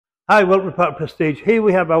Hi, welcome to Part Prestige. Here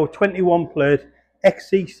we have our 21 plate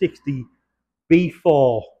XC60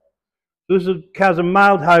 B4. This car's a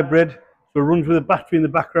mild hybrid, so it runs with a battery in the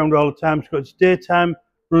background all the time. It's got its daytime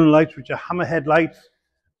running lights, which are hammer headlights,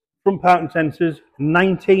 front parking sensors,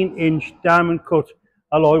 19-inch diamond cut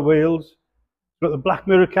alloy wheels. It's got the black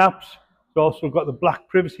mirror caps. It's also got the black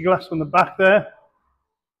privacy glass on the back there.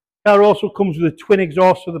 The car also comes with a twin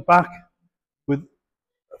exhaust at the back, with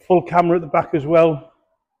a full camera at the back as well,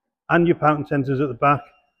 and your parking sensors at the back.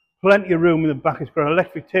 Plenty of room in the back. It's got an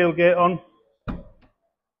electric tailgate on.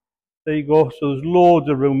 There you go. So there's loads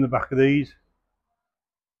of room in the back of these.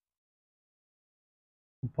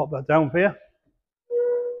 I'll pop that down for you.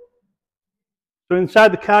 So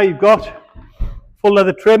inside the car you've got full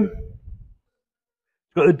leather trim.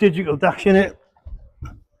 It's got a digital dash in it.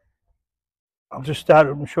 I'll just start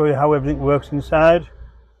up and show you how everything works inside.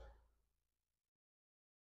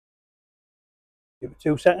 Give it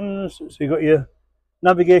 2 seconds. So you've got your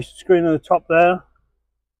navigation screen on the top there,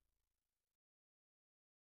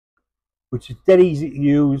 which is dead easy to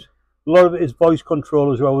use. A lot of it is voice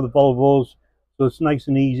control as well with the Volvos, so it's nice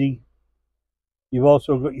and easy. You've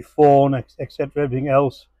also got your phone, etc., everything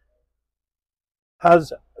else.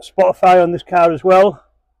 Has Spotify on this car as well,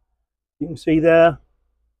 you can see there,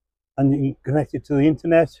 and you can connect it to the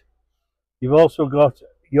internet. You've also got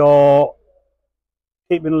your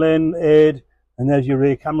keeping lane aid, and there's your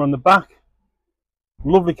rear camera on the back.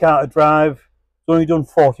 Lovely car to drive. It's only done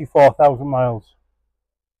 44,000 miles.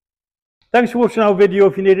 Thanks for watching our video.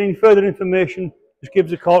 If you need any further information, just give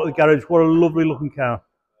us a call at the garage. What a lovely looking car.